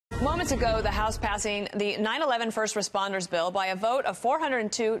Moments ago, the House passing the 9/11 first responders bill by a vote of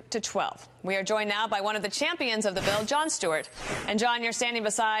 402 to 12. We are joined now by one of the champions of the bill, Jon Stewart. And Jon, you're standing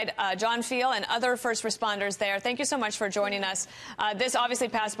beside John Field and other first responders there. Thank you so much for joining us. This obviously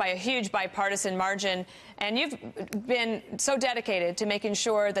passed by a huge bipartisan margin, and you've been so dedicated to making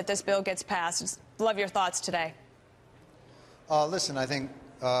sure that this bill gets passed. Just love your thoughts today. Listen, I think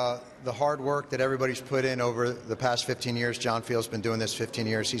the hard work that everybody's put in over the past 15 years, John Field's been doing this 15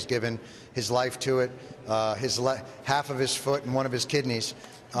 years. He's given his life to it, half of his foot and one of his kidneys.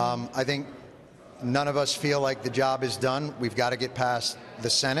 I think none of us feel like the job is done. We've got to get past the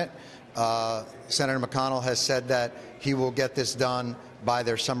Senate. Senator McConnell has said that he will get this done by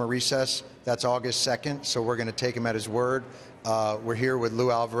their summer recess. That's August 2nd, so we're going to take him at his word. We're here with Lou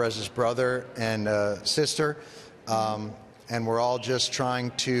Alvarez's brother and sister. And we're all just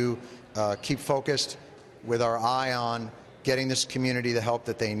trying to keep focused with our eye on getting this community the help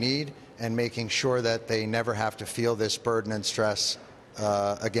that they need and making sure that they never have to feel this burden and stress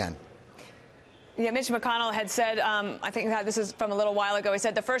again. Yeah, Mitch McConnell had said, I think that this is from a little while ago, he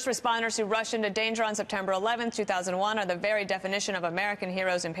said the first responders who rushed into danger on September 11th, 2001 are the very definition of American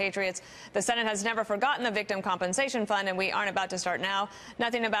heroes and patriots. The Senate has never forgotten the Victim Compensation Fund, and we aren't about to start now.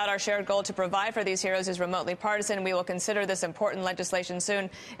 Nothing about our shared goal to provide for these heroes is remotely partisan. We will consider this important legislation soon.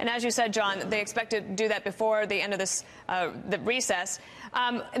 And as you said, John, they expect to do that before the end of this the recess.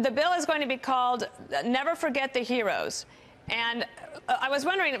 The bill is going to be called Never Forget the Heroes. And I was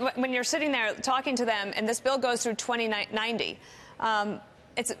wondering, when you're sitting there talking to them, and this bill goes through 2090,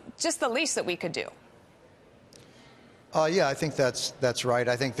 it's just the least that we could do. Yeah, I think that's right.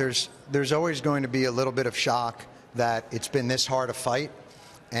 I think there's always going to be a little bit of shock that it's been this hard a fight,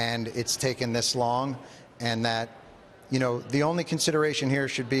 and it's taken this long, and that, you know, the only consideration here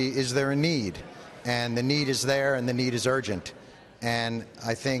should be, is there a need? And the need is there, and the need is urgent. And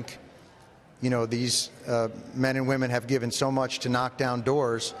I think, you know, these men and women have given so much to knock down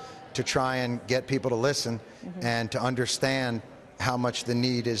doors to try and get people to listen and to understand how much the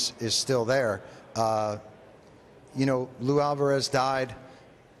need is still there. You know, Lou Alvarez died,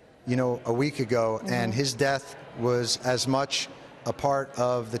 you know, a week ago, and his death was as much a part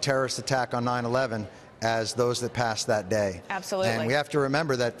of the terrorist attack on 9/11 as those that passed that day. Absolutely. And we have to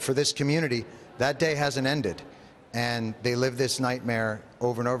remember that for this community, that day hasn't ended. And they live this nightmare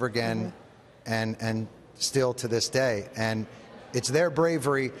over and over again. And still to this day. And it's their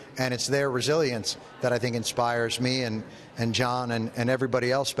bravery and it's their resilience that I think inspires me and John and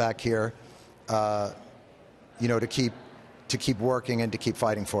everybody else back here, you know, to keep working and to keep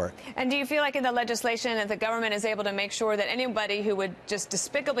fighting for it. And do you feel like in the legislation that the government is able to make sure that anybody who would just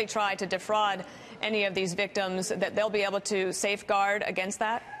despicably try to defraud any of these victims, that they'll be able to safeguard against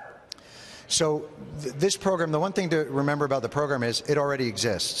that? So this program, the one thing to remember about the program is it already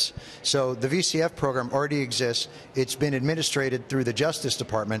exists. So the VCF program already exists. It's been administered through the Justice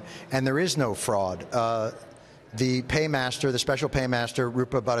Department, and there is no fraud. The paymaster, the special paymaster,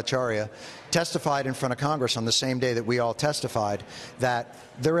 Rupa Bhattacharya, testified in front of Congress on the same day that we all testified that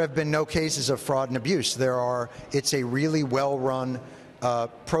there have been no cases of fraud and abuse. It's a really well-run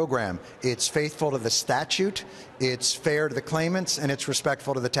program. It's faithful to the statute, it's fair to the claimants, and it's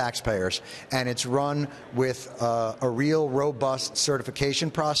respectful to the taxpayers. And it's run with a real robust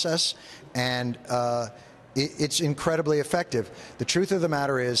certification process, and it's incredibly effective. The truth of the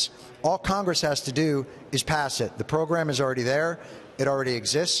matter is, all Congress has to do is pass it. The program is already there. It already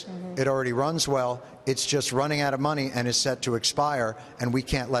exists. It already runs well. It's just running out of money and is set to expire, and we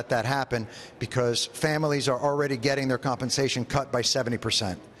can't let that happen because families are already getting their compensation cut by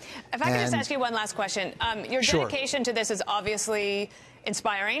 70%. If I could just ask you one last question. Your dedication to this is obviously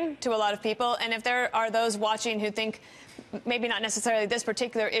inspiring to a lot of people, and if there are those watching who think maybe not necessarily this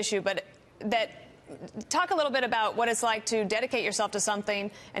particular issue, but that talk a little bit about what it's like to dedicate yourself to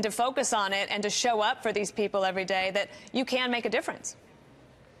something and to focus on it and to show up for these people every day, that you can make a difference.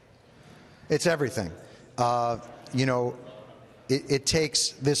 It's everything. You know, it takes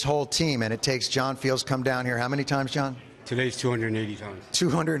this whole team, and it takes John Field's come down here. How many times, John? Today's 280 times.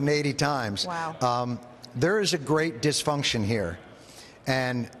 280 times. Wow. There is a great dysfunction here,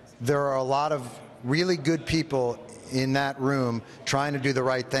 and there are a lot of really good people in that room trying to do the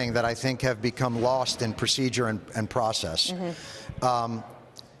right thing that I think have become lost in procedure and process.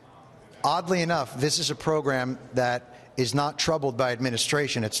 Oddly enough, this is a program that is not troubled by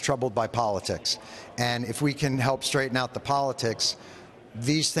administration, it's troubled by politics. And if we can help straighten out the politics,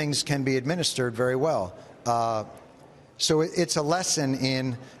 these things can be administered very well. So it's a lesson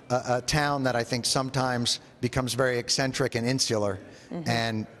in a town that I think sometimes becomes very eccentric and insular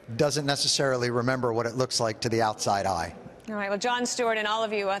and doesn't necessarily remember what it looks like to the outside eye. All right. Well, Jon Stewart and all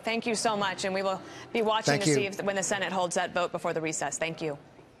of you, thank you so much. And we will be watching to see when the Senate holds that vote before the recess. Thank you.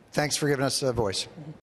 Thanks for giving us a voice.